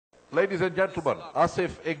Ladies and gentlemen,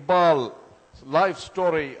 Ashif Iqbal, life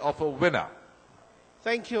story of a winner.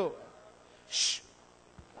 Thank you. Shh.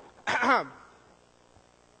 I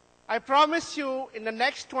promise you, in the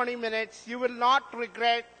next 20 minutes, you will not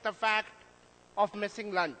regret the fact of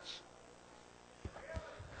missing lunch.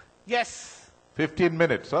 Yes. 15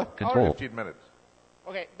 minutes, huh? Control. 15 minutes.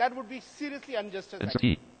 Okay, that would be seriously unjust. Insert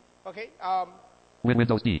T. Okay.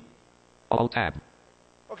 Windows D. Alt tab.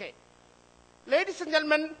 Okay. Ladies and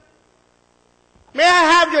gentlemen, may I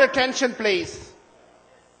have your attention, please?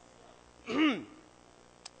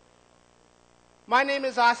 My name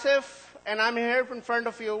is Ashif, and I'm here in front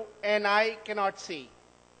of you, and I cannot see.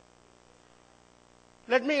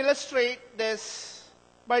 Let me illustrate this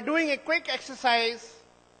by doing a quick exercise,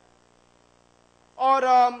 or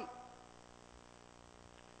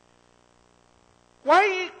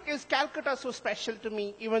why is Calcutta so special to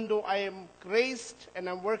me, even though I am raised and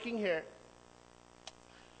I'm working here?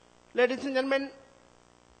 Ladies and gentlemen,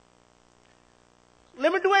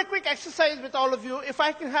 let me do a quick exercise with all of you. If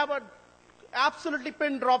I can have a absolutely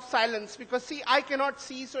pin drop silence, because see, I cannot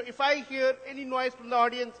see, so if I hear any noise from the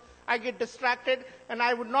audience, I get distracted, and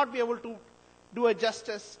I would not be able to do a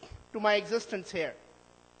justice to my existence here.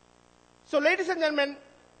 So, ladies and gentlemen,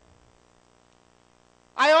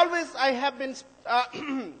 I have been, I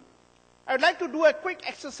would like to do a quick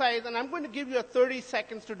exercise, and I'm going to give you 30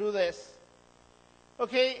 seconds to do this.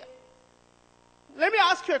 Okay? Let me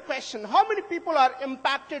ask you a question. How many people are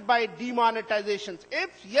impacted by demonetizations? If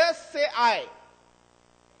yes, say I.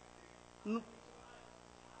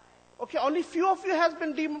 Okay, only few of you has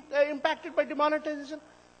been impacted by demonetization.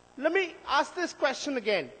 Let me ask this question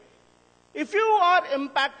again. If you are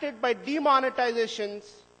impacted by demonetizations,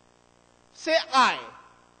 say I.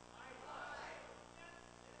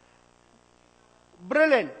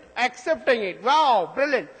 Brilliant. Accepting it. Wow,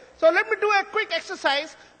 brilliant. So let me do a quick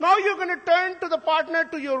exercise. Now you're going to turn to the partner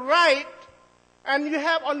to your right, and you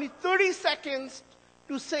have only 30 seconds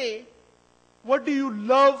to say, what do you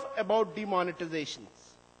love about demonetizations?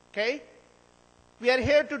 Okay? We are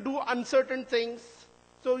here to do uncertain things.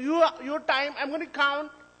 So your time, I'm going to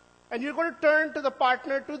count, and you're going to turn to the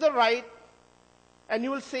partner to the right, and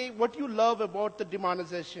you will say what you love about the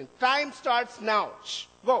demonetization. Time starts now. Shh,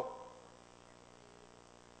 go.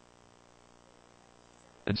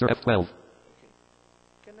 Insert F12. Okay.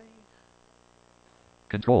 Can I?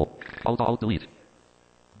 Control. Alt delete.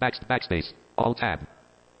 Backspace. Alt tab.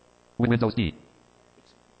 Windows D.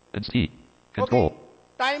 Insert T. Control. Okay.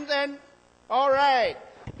 Time's end. All right.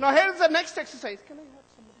 Now here's the next exercise. Can I have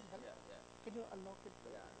somebody help? Can you unlock it?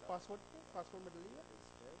 Password? Password में डालिए?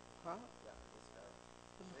 हाँ?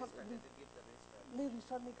 नहीं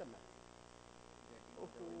restart नहीं करना.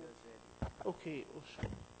 Okay. Oh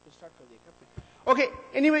shit. Restart कर देगा. Okay.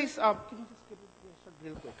 Anyways, can you just get it restart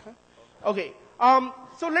real quick? Huh? Okay.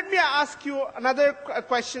 So let me ask you another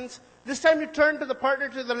questions. This time you turn to the partner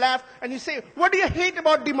to the left and you say, what do you hate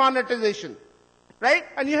about demonetization? Right?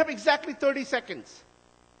 And you have exactly 30 seconds.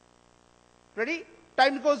 Ready?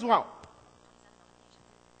 Time goes now.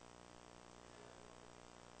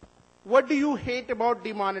 What do you hate about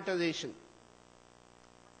demonetization?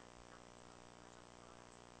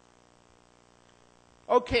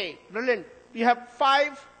 Okay, brilliant. You have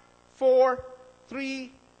 5, 4,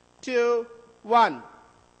 3, 2, 1.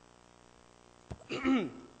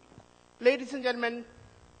 Ladies and gentlemen,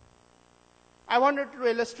 I wanted to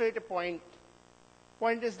illustrate a point.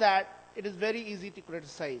 Point is that it is very easy to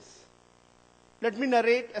criticize. Let me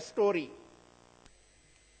narrate a story.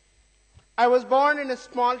 I was born in a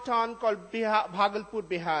small town called Bhagalpur,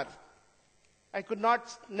 Bihar. I could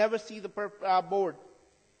never see the board.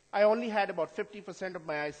 I only had about 50% of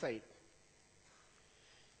my eyesight.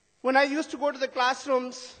 When I used to go to the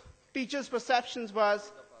classrooms, teachers' perceptions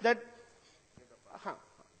was that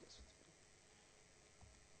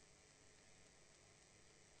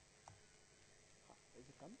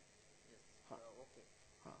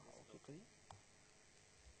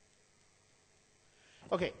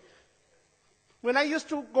Okay. When I used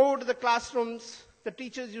to go to the classrooms, the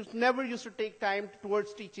teachers never used to take time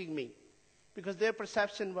towards teaching me because their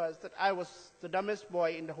perception was that I was the dumbest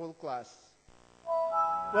boy in the whole class.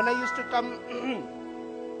 When I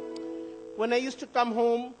used to come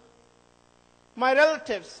home, my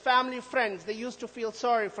relatives, family, friends, they used to feel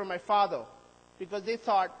sorry for my father because they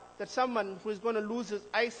thought that someone who is going to lose his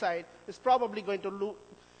eyesight is probably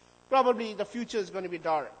the future is going to be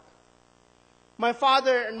dark. My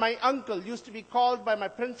father and my uncle used to be called by my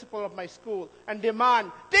principal of my school and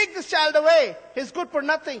demand, take this child away. He's good for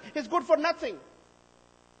nothing. He's good for nothing.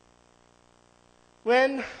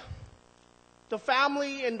 When the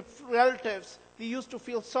family and relatives, they used to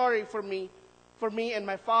feel sorry for me and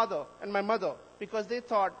my father and my mother, because they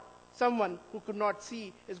thought someone who could not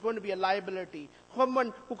see is going to be a liability.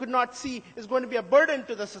 Someone who could not see is going to be a burden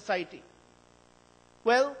to the society.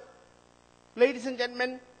 Well, ladies and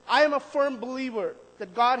gentlemen, I am a firm believer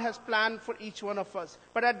that God has planned for each one of us.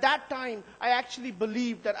 But at that time, I actually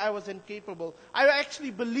believed that I was incapable. I actually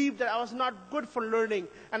believed that I was not good for learning.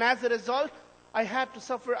 And as a result, I had to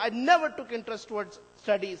suffer. I never took interest towards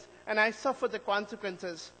studies. And I suffered the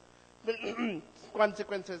consequences.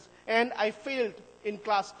 And I failed in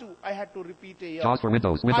class 2. I had to repeat a year. Pause for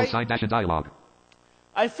Windows. Windows sign dash and dialog.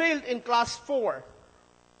 I failed in class 4.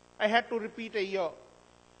 I had to repeat a year.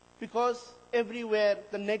 Because everywhere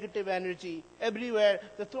the negative energy, everywhere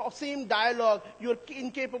the same dialogue, you're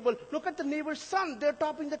incapable. Look at the neighbor's son, they're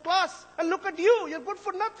topping the class. And look at you, you're good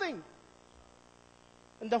for nothing.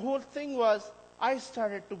 And the whole thing was, I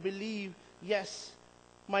started to believe, yes,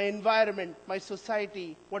 my environment, my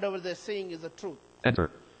society, whatever they're saying is the truth.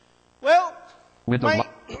 Enter. Well, Windows.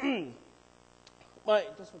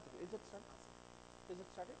 just one second. Is it started? Is it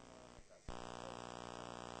started?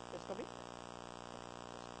 It's coming?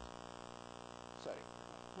 Sorry.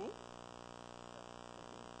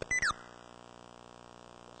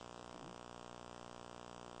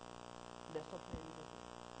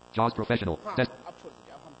 JAWS Professional.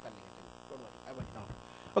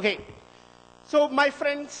 Okay. So my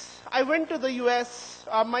friends, I went to the US.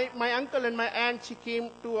 My uncle and my aunt, she came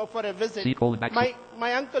to for a visit.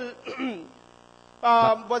 My uncle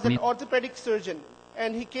was an orthopedic surgeon,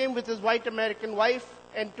 and he came with his white American wife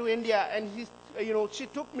and to India, and she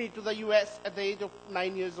took me to the US at the age of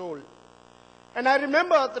 9 years old. And I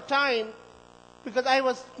remember at the time, because I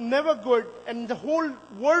was never good, and the whole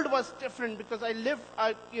world was different, because I lived,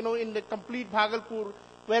 in the complete Bhagalpur,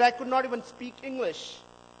 where I could not even speak English.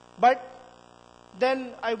 But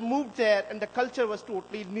then I moved there, and the culture was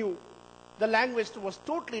totally new. The language was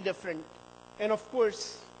totally different. And of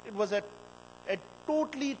course, it was a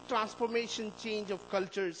totally transformation change of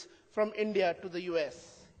cultures from India to the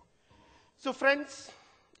US. So friends,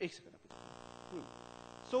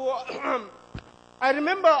 I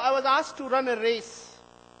remember I was asked to run a race.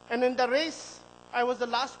 And in the race, I was the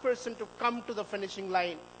last person to come to the finishing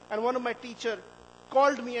line. And one of my teachers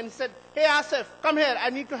called me and said, "Hey Ashif, come here, I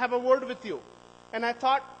need to have a word with you." And I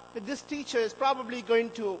thought that this teacher is probably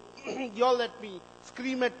going to yell at me,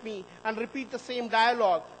 scream at me, and repeat the same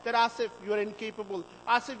dialogue, that Ashif, you're incapable.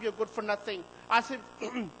 Ashif, you're good for nothing. Ashif,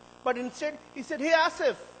 but instead, he said, "Hey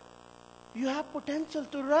Ashif, you have potential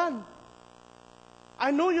to run.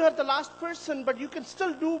 I know you are the last person, but you can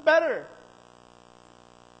still do better."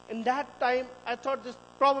 In that time, I thought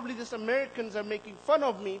probably these Americans are making fun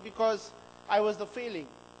of me because I was the failing.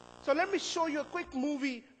 So let me show you a quick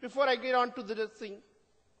movie before I get on to this thing.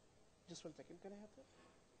 Just 1 second, can I have that?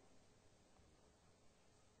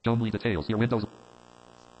 Only details. Your Windows.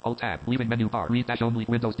 Alt tab. Leaving menu bar. Read dash only.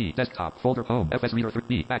 Windows D. Desktop. Folder home. FS Reader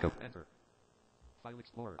 3B. Backup. Enter. File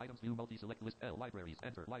Explorer. Items view. Multi-select list. L. Libraries.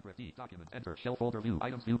 Enter. Library D. Documents. Enter. Shell folder view.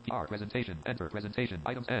 Items view. PR. Presentation. Enter. Presentation.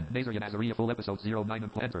 Items N. Nazarian Azaria. Full episode 09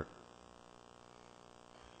 and enter.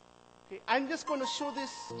 Okay, I'm just going to show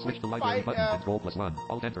this. Switch to library button. Control +1.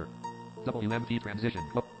 Alt enter. WMP transition.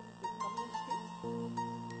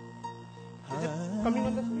 Is it coming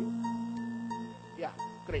on the screen? Yeah,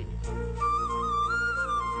 great.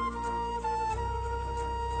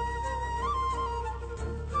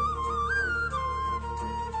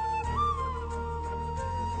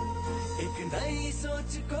 एक नई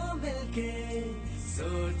सोच को मिलके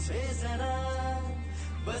सोचे जरा,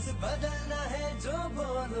 बस बदलना है जो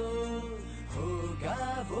बोलो, होगा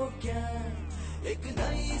वो क्या। एक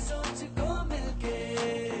नई सोच को मिलके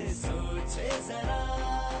सोचे जरा,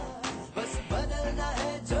 बस बदलना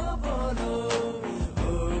है जो बोलो,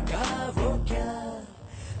 होगा वो क्या।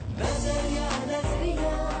 नजरिया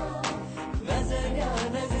नजरिया नजरिया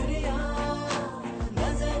नजरिया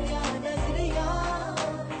नजरिया नजरिया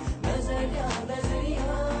नजरिया नजरिया।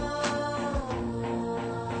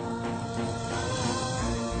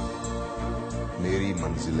 मेरी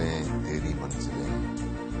मंजिलें तेरी मंजिलें,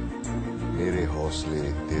 मेरे हौसले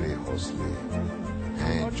तेरे हौसले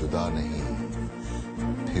हैं जुदा नहीं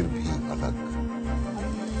फिर भी अलग।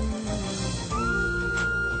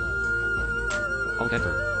 Alt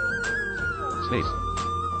enter. Space.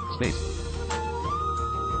 Space.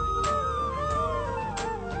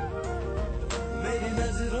 मेरी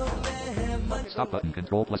नजरों में है मन। Stop button.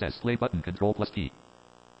 Control +S. Play button. Control +T.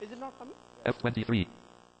 Is it not coming? F23.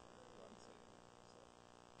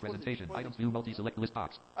 Presentation. Items view. Multi-select list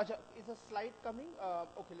box. Acha, is a slide coming?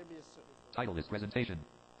 Okay, let me just. Title is presentation.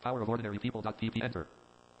 Power of ordinary people.pp. Enter.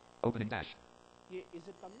 Opening dash. Yeah, is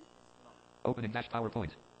it coming? Opening dash PowerPoint.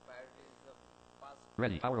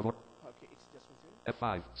 Ready. Power of or- Okay, it's just one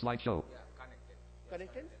F5. second. Slideshow.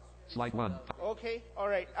 Connected? Slide 1. Okay, all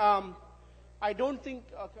right. I don't think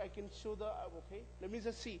I can show the, okay, let me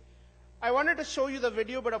just see. I wanted to show you the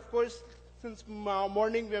video, but of course, since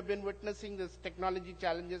morning we have been witnessing this technology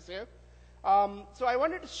challenges here. So I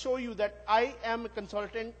wanted to show you that I am a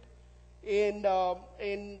consultant and,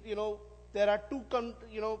 there are two,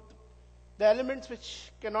 the elements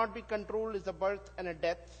which cannot be controlled is a birth and a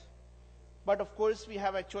death. But of course, we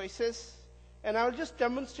have our choices. And I'll just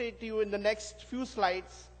demonstrate to you in the next few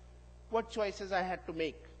slides what choices I had to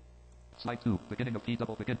make. Slide 2. Beginning of P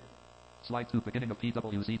double begin. Slide 2. Beginning of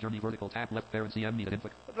PWC journey vertical tab left parent CM needed info.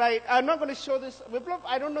 Right. I'm not going to show this. Viplav,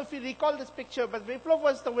 I don't know if you recall this picture, but Viplav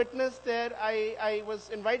was the witness there. I was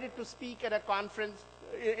invited to speak at a conference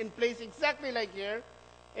in place exactly like here.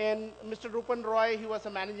 And Mr. Rupan Roy, he was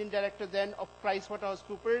a managing director then of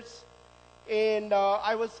PricewaterhouseCoopers. And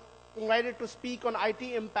I was invited to speak on IT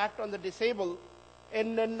impact on the disabled.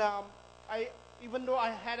 And then even though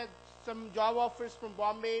I had some job offers from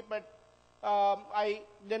Bombay, but I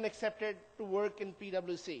then accepted to work in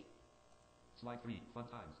PwC. Slide 3. Fun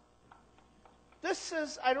times. This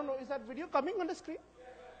is, I don't know, is that video coming on the screen?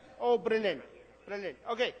 Oh, brilliant. Brilliant.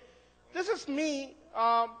 Okay. This is me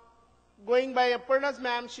going by Aparna's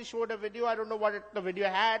ma'am. She showed a video. I don't know what the video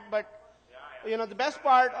had, but the best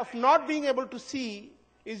part of not being able to see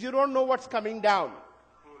is you don't know what's coming down.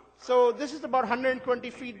 So this is about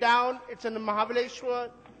 120 feet down. It's in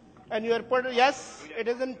Mahabaleshwar. And you are, yes, it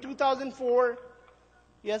is in 2004.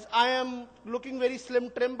 Yes, I am looking very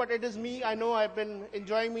slim trim, but it is me. I know I've been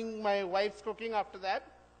enjoying my wife's cooking after that.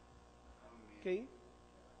 Okay.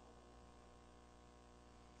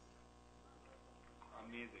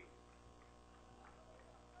 Amazing.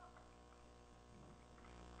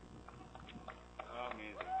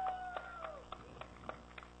 Amazing.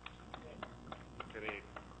 Great.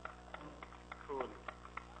 Cool.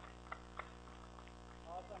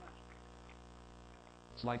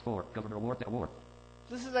 Slide 4. Governor Award.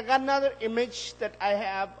 This is another image that I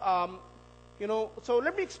have. So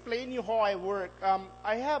let me explain you how I work.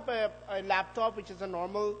 I have a laptop, which is a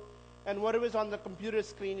normal, and whatever is on the computer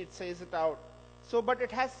screen, it says it out. So, but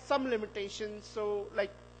it has some limitations. So,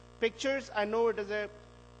 like pictures, I know it is a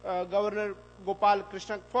former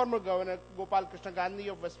Governor Gopal Krishna Gandhi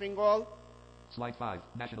of West Bengal. Slide 5.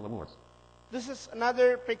 National awards. This is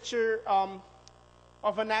another picture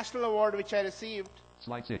of a national award which I received.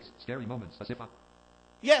 Slide 6. Scary moments. Asifa.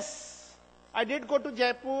 Yes, I did go to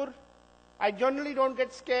Jaipur. I generally don't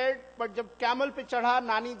get scared, but जब camel पे चढ़ा,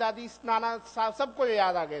 नानी दादी नाना सबको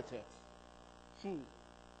याद आ गए थे.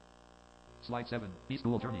 Slide 7.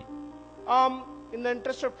 B-school journey. In the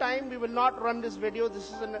interest of time, we will not run this video. This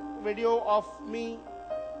is a video of me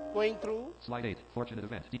going through. Slide 8. Fortunate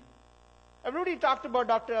event. Everybody talked about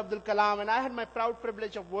Dr. Abdul Kalam, and I had my proud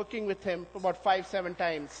privilege of working with him about 5-7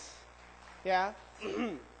 times. Yeah.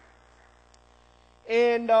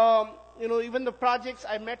 And, even the projects,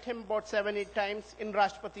 I met him about 7-8 times in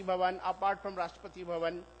Rashtrapati Bhavan, apart from Rashtrapati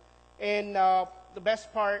Bhavan. And the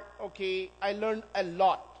best part, I learned a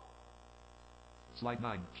lot. Slide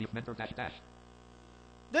 9. Chief mentor dash dash.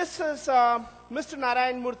 This is Mr.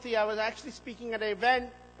 Narayan Murthy. I was actually speaking at an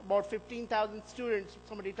event, about 15,000 students.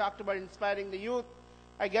 Somebody talked about inspiring the youth.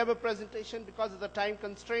 I gave a presentation because of the time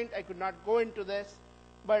constraint. I could not go into this.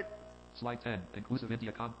 But Slide 10. Inclusive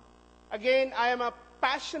India Con. again, I am a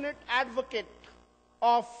passionate advocate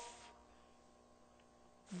of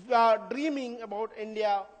dreaming about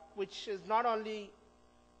India, which is not only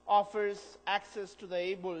offers access to the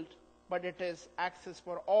abled, but it is access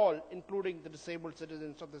for all, including the disabled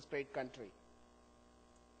citizens of this great country.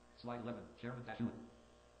 Slide 11. Chairman Dashu.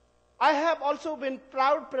 I have also been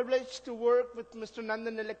proud privileged to work with Mr.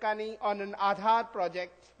 Nandan Nilekani on an Aadhaar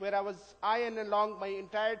project where I and along my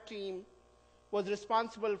entire team was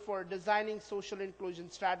responsible for designing social inclusion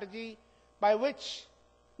strategy by which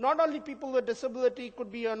not only people with disability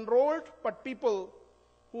could be enrolled, but people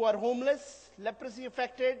who are homeless, leprosy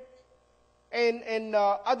affected, and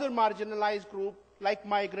other marginalized group like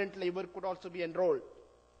migrant labor could also be enrolled.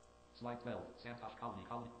 Slide 12. Santosh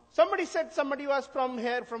Colony. Somebody said somebody was from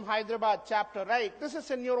here, from Hyderabad chapter, right? This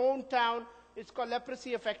is in your own town. It's called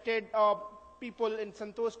leprosy affected people in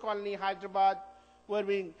Santosh Colony, Hyderabad.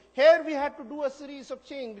 Here we had to do a series of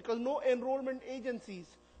change because no enrollment agencies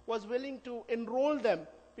was willing to enroll them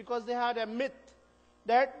because they had a myth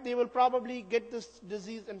that they will probably get this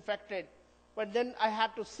disease infected. But then I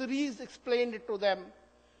had to explain it to them.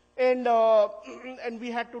 And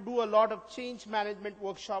we had to do a lot of change management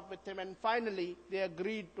workshop with them. And finally, they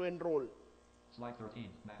agreed to enroll. Slide 13,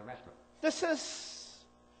 Maharashtra.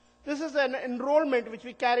 This is an enrollment which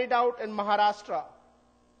we carried out in Maharashtra.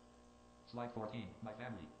 Slide 14, my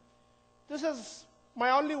family. This is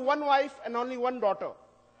my only one wife and only one daughter,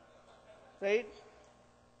 right?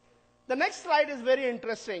 The next slide is very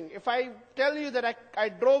interesting. If I tell you that I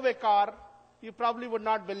drove a car, you probably would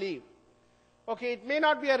not believe. Okay, it may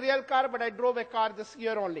not be a real car, but I drove a car this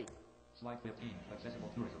year only. Slide 15, accessible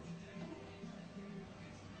tourism.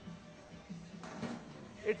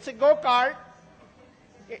 It's a go-kart.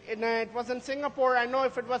 It was in Singapore. I know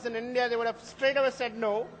if it was in India, they would have straight away said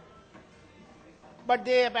no. But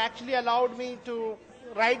they have actually allowed me to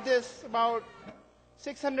ride this about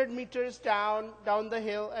 600 meters down the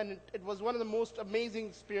hill, and it was one of the most amazing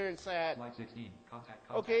experiences I had. Slide 16,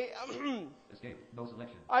 contact. Okay. Escape, no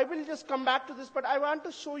selection. I will just come back to this, but I want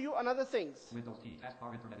to show you another things. Windows T,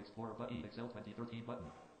 taskbar, Internet Explorer, button, Excel 2013 button.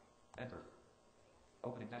 Enter.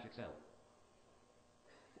 Opening dash Excel.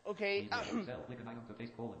 Okay. Excel, click an item to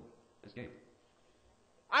paste colon. Escape.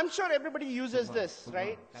 I'm sure everybody uses this,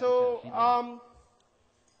 right? So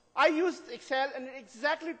I used Excel, and it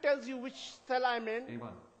exactly tells you which cell I'm in.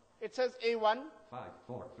 A1. It says A1. 5,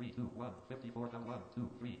 4, 3, 2, 1, 54,001, 2,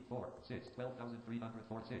 3, 4, 6,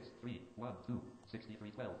 12,346, 3, 1, 2,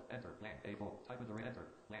 6312, enter, blank, A4, type in the enter,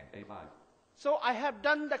 blank, A5. So I have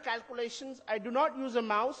done the calculations. I do not use a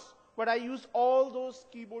mouse, but I use all those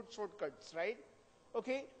keyboard shortcuts, right?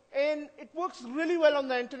 Okay, and it works really well on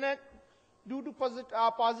the internet. Due to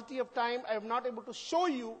paucity of time, I am not able to show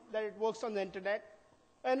you that it works on the internet.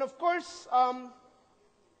 And of course, Alt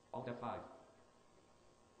F5.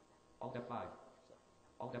 Alt F5.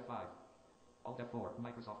 Alt F5. Alt F4.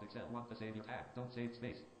 Microsoft Excel. Want to save your tab. Don't save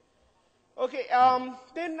space. okay,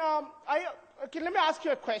 okay, let me ask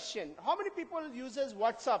you a question. How many people uses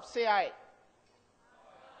WhatsApp? Say I.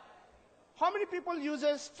 How many people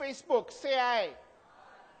uses Facebook? Say I.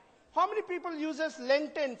 How many people uses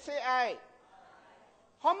LinkedIn? Say I.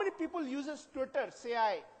 How many people uses Twitter? Say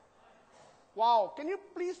I. Wow, can you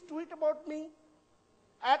please tweet about me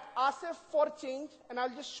at Ashif for change, and I'll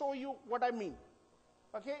just show you what I mean.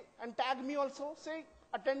 Okay, and tag me also. Say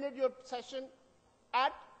attended your session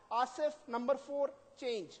at Ashif number 4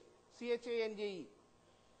 change, CHANGE.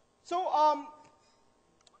 So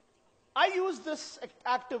I use this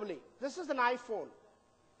actively. This is an iPhone,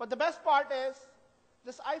 but the best part is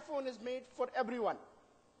this iPhone is made for everyone,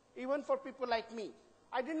 even for people like me.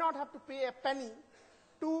 I did not have to pay a penny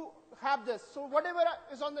to have this. So whatever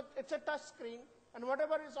is on the, it's a touch screen, and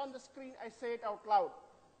whatever is on the screen, I say it out loud,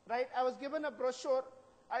 right? I was given a brochure,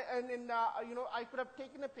 I could have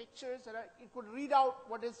taken a pictures, and it could read out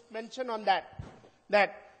what is mentioned on that, and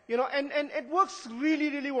it works really,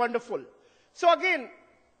 really wonderful. So again,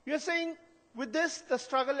 you're saying, with this, the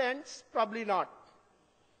struggle ends? Probably not.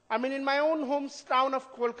 I mean, in my own hometown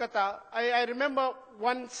of Kolkata, I remember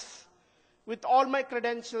once, with all my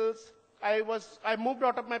credentials, I moved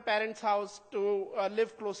out of my parents' house to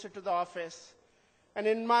live closer to the office. And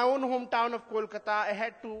in my own hometown of Kolkata,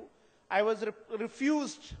 I was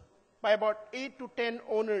refused by about 8 to 10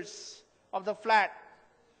 owners of the flat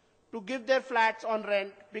to give their flats on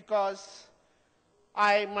rent because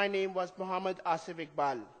my name was Muhammad Ashif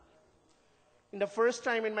Iqbal. In the first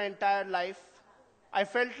time in my entire life, I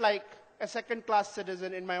felt like a second-class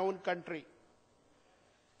citizen in my own country.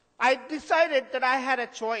 I decided that I had a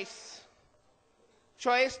choice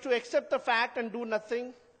to accept the fact and do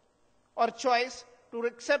nothing, or choice to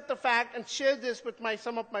accept the fact and share this with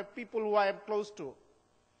some of my people who I am close to.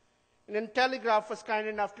 And then Telegraph was kind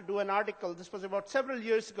enough to do an article. This was about several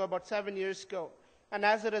years ago, about 7 years ago. And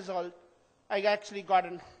as a result, I actually got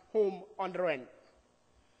a home on rent.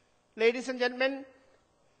 Ladies and gentlemen,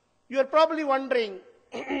 you are probably wondering,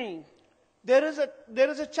 there is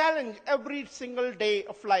a challenge every single day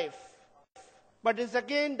of life. But it's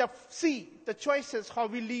again the choices, how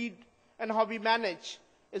we lead and how we manage,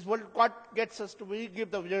 is what gets us to give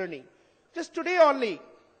the journey. Just today only,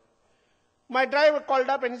 my driver called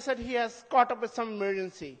up and he said he has caught up with some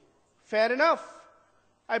emergency. Fair enough.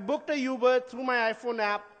 I booked a Uber through my iPhone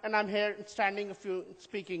app, and I'm here standing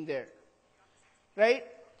speaking there. Right?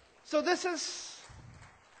 So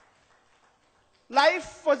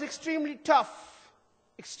life was extremely tough,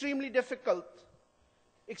 extremely difficult,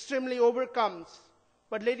 extremely overcomes.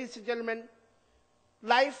 But ladies and gentlemen,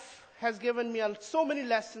 life has given me so many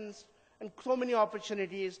lessons and so many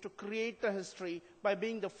opportunities to create the history by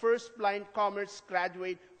being the first blind commerce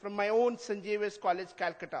graduate from my own St. Xavier's College,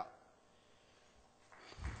 Calcutta.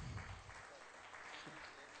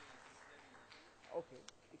 Okay,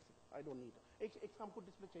 I don't need it.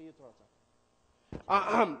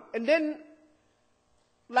 And then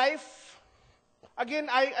life Again,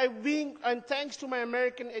 and thanks to my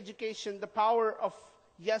American education, the power of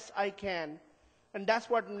yes, I can. And that's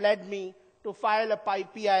what led me to file a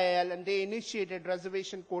PIL, and they initiated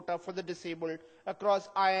reservation quota for the disabled across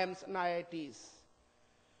IIMs and IITs.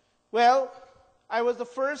 Well, I was the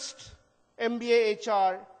first MBA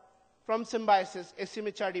HR from Symbiosis,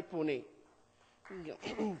 SMHRD Pune.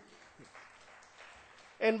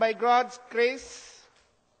 And by God's grace,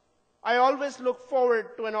 I always look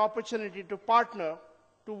forward to an opportunity to partner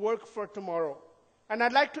to work for tomorrow. And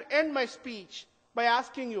I'd like to end my speech by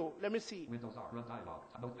asking you, let me see. Windows R, run dialog,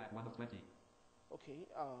 notepad 1 of 20. Okay,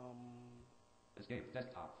 Escape,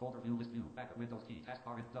 desktop, folder view, list view, back Windows key,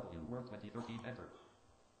 taskbar in W, Word 2013, enter.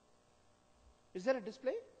 is there a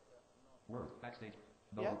display? Word, backstage,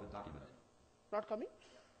 no Yeah. open document. Not coming?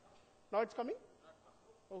 Now it's coming?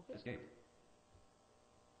 Okay. Escape,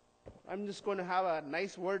 I'm just going to have a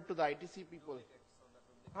nice word to the ITC people.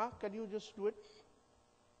 Huh? Can you just do it?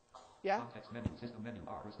 Yeah? context menu, system menu,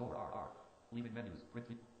 R, restore R, leaving menus, print,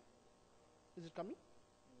 Is it coming?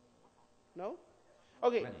 No?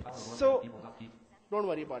 Okay, ready, power word, so people, not key, don't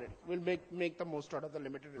worry about it. We'll make the most out of the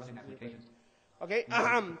limited running resources. applications, Okay,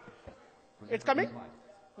 present it's coming? slide.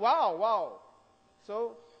 Wow, wow.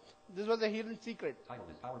 So, this was a hidden secret. Title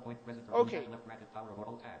is PowerPoint presenter, Okay. left bracket, power of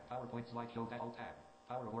alt tab, PowerPoint slideshow, alt tab.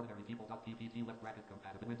 Power of ordinary people.ppt, left bracket,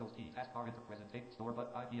 compatible, Windows key, taskbar, enter, presentation, store,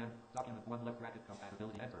 but IBM, document 1, left bracket,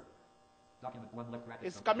 compatibility, enter. Document 1, left bracket,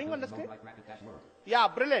 It's coming on the compatibility, screen? right bracket, dash word. Yeah,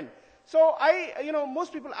 brilliant. So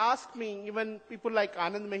most people ask me, even people like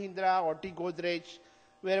Anand Mahindra or T. Godrej,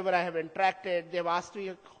 wherever I have interacted, they've asked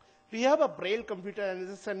me, do you have a Braille computer? And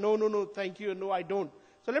I said, no, thank you, no, I don't.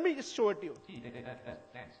 So let me just show it to you. T-A-A-S-S,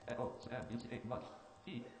 thanks, O-S-M-U-C-A, much,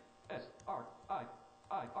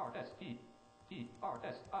 T-S-R-I-I-R-S-P,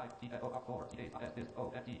 T-R-S-I-T-O-R-4, T-A-S, this,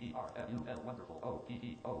 O-F-T-E-R-F-U-L, wonderful,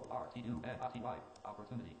 O-P-E-O-R-T-U-N-R-T-Y,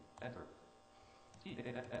 opportunity, enter.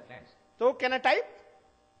 T-A-A-S-S, thanks. So can I type?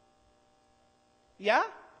 Yeah?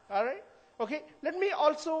 All right. Okay. Let me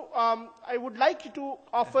also, I would like you to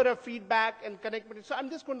offer a feedback and connect with it. So I'm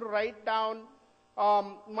just going to write down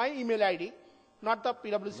my email ID, not the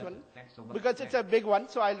PwC one, Thanks so much. because it's a big one.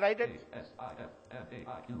 So I'll write it.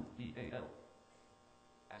 A-S-I-F-M-A-I-Q-B-A-L.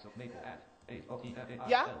 As of Maple at H-O-T-M-A-I-L,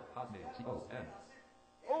 Yeah. Hotmail, C-O-M.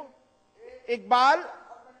 Oh, Iqbal.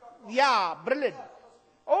 Yeah, brilliant.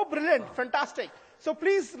 Oh, brilliant. Fantastic. So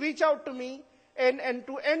please reach out to me. And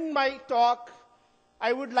to end my talk,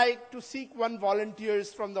 I would like to seek one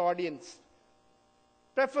volunteers from the audience.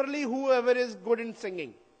 Preferably whoever is good in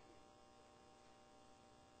singing.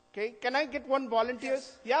 Okay, can I get one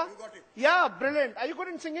volunteers? Yeah? you got it. Yeah, brilliant. Are you good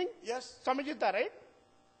in singing? Yes. Samajita, right?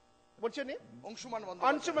 What's your name? Anshuman Vandana.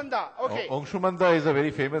 Anshumanda. Okay. Angshumanda is a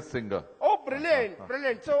very famous singer. Oh, brilliant,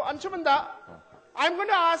 brilliant. So, Anshumanda, I'm going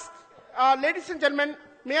to ask, ladies and gentlemen,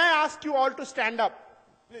 may I ask you all to stand up?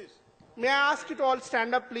 Please. May I ask you to all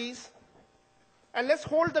stand up, please? And let's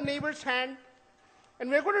hold the neighbor's hand. And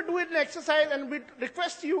we're going to do it in exercise, and we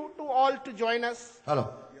request you to all to join us.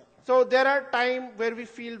 Hello. So there are times where we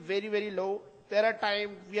feel very, very low. There are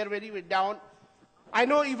times we are very, very down. I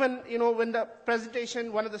know even, when the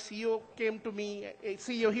presentation, one of the CEO came to me, a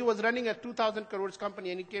CEO, he was running a 2,000 crores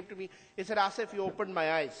company, and he came to me, he said, Ashif, you opened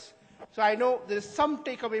my eyes. So I know there is some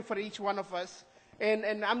takeaway for each one of us.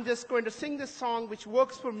 And I'm just going to sing this song which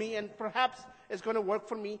works for me and perhaps is going to work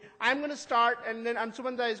for me. I'm going to start, and then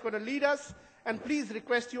Ansumanda is going to lead us. And please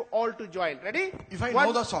request you all to join. Ready? If I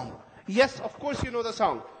know the song. Yes, of course you know the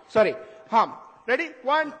song. Sorry. Hum. Ready?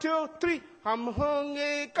 1, 2, 3. Hum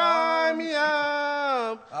honge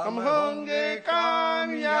kamyab. Hum honge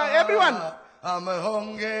kamyab. Everyone. हम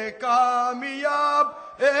होंगे कामयाब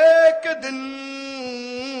एक दिन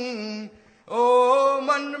ओ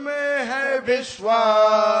मन में है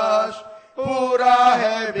विश्वास पूरा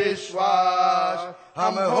है विश्वास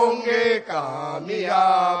हम होंगे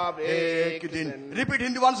कामयाब एक दिन repeat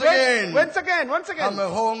Hindi once again Once again. हम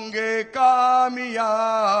होंगे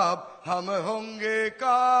कामयाब हम होंगे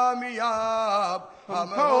कामयाब हम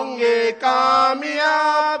होंगे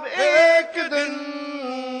कामयाब एक दिन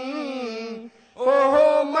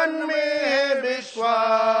ओह मन में है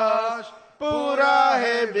विश्वास पूरा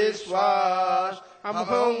है विश्वास हम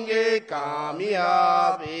होंगे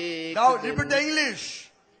कामयाब एक Now repeat the English.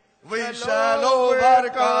 We shall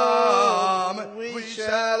overcome. We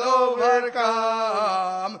shall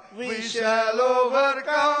overcome. We shall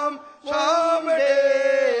overcome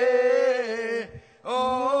someday.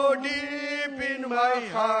 Oh, deep in my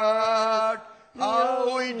heart,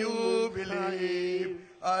 how we do believe.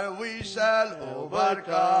 We shall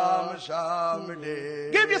overcome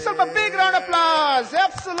someday. Give yourself a big round of applause.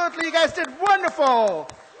 Absolutely, you guys did wonderful.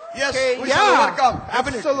 Yes, Okay, we shall overcome.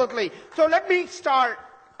 Definitely. absolutely. So let me start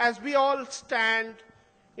as we all stand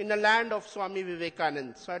in the land of Swami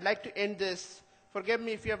Vivekananda. So I'd like to end this. Forgive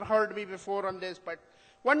me if you have heard me before on this, but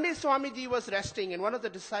one day Swamiji was resting and one of the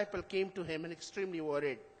disciples came to him and extremely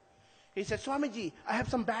worried. He said, Swamiji, I have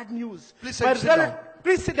some bad news. Please My sit down.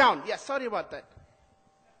 Please sit down. Yes, sorry about that.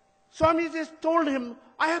 Swamiji just told him,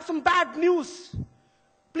 I have some bad news.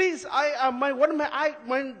 Please, my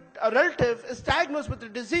relative is diagnosed with a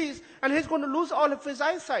disease and he's going to lose all of his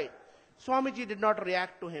eyesight. Swamiji did not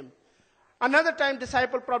react to him. Another time,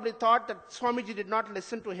 disciple probably thought that Swamiji did not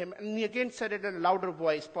listen to him, and he again said it in a louder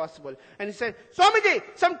voice possible. And he said, Swamiji,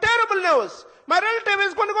 some terrible news. My relative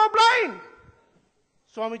is going to go blind.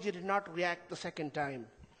 Swamiji did not react the second time.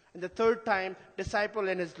 And the third time, disciple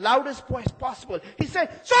in his loudest voice possible, he said,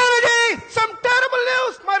 Swamiji, some terrible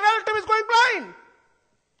news. My relative is going blind.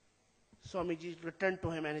 Swamiji returned to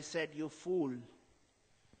him and he said, you fool.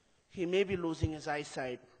 He may be losing his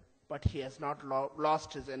eyesight, but he has not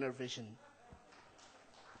lost his inner vision.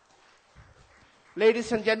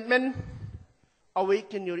 Ladies and gentlemen,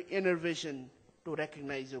 awaken your inner vision to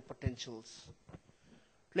recognize your potentials.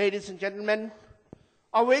 Ladies and gentlemen,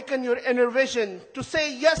 awaken your inner vision to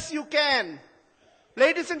say, yes, you can.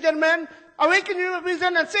 Ladies and gentlemen, awaken your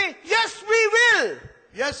vision and say, yes, we will.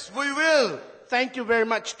 Yes, we will. Thank you very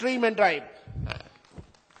much. Dream and drive.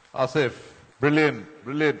 Ashif, brilliant,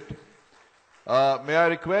 brilliant. May I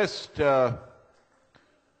request Ina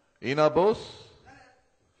Bose?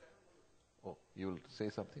 Oh, you will say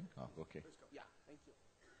something? Ah, okay. Yeah, thank you.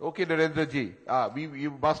 Okay, Narendra ji,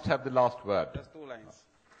 you must have the last word. Just 2 lines.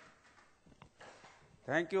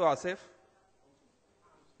 Thank you, Ashif.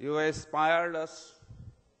 You inspired us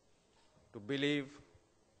to believe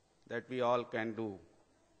that we all can do.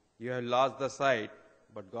 You have lost the sight,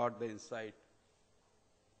 but got the insight.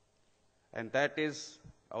 And that is,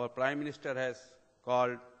 our Prime Minister has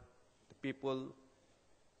called the people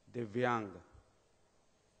Divyang.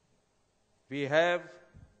 We have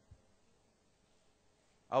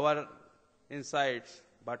our insights,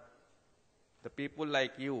 but the people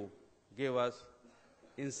like you give us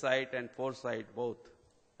insight and foresight both.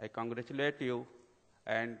 I congratulate you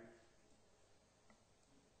and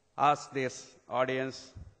ask this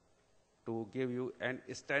audience to give you an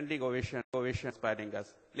standing ovation inspiring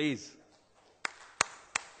us. Please.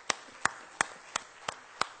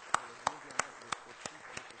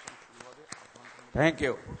 Thank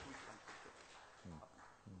you.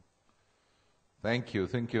 Thank you,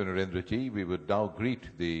 Narendra ji. We would now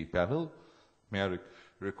greet the panel. May I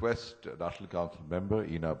request National Council member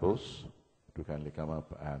Ina Bose to kindly come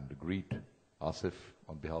up and greet Ashif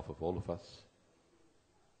on behalf of all of us.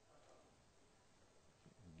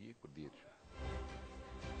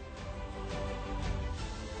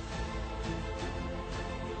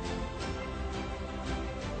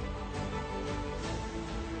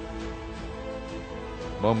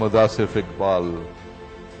 Mohammad Ashif Iqbal,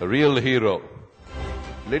 a real hero.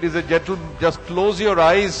 Ladies and gentlemen, just close your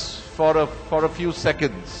eyes for a few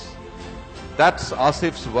seconds. That's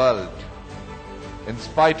Ashif's world. In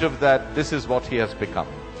spite of that, this is what he has become.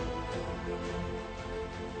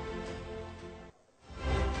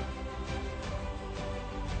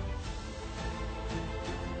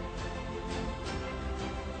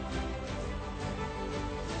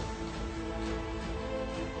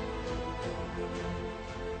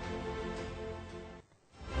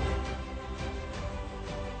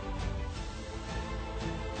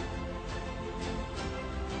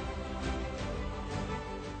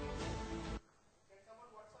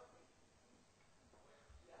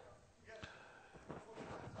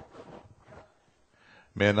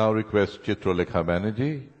 May I now request Chitralekha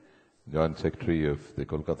Banerjee, Joint Secretary of the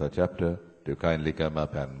Kolkata chapter, to kindly come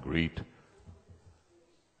up and greet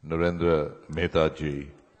Narendra Mehta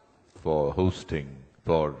ji for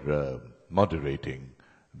moderating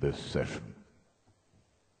this session.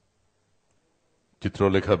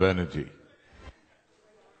 Chitralekha Banerjee.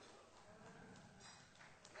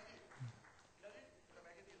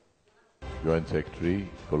 Joint Secretary,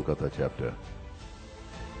 Kolkata chapter.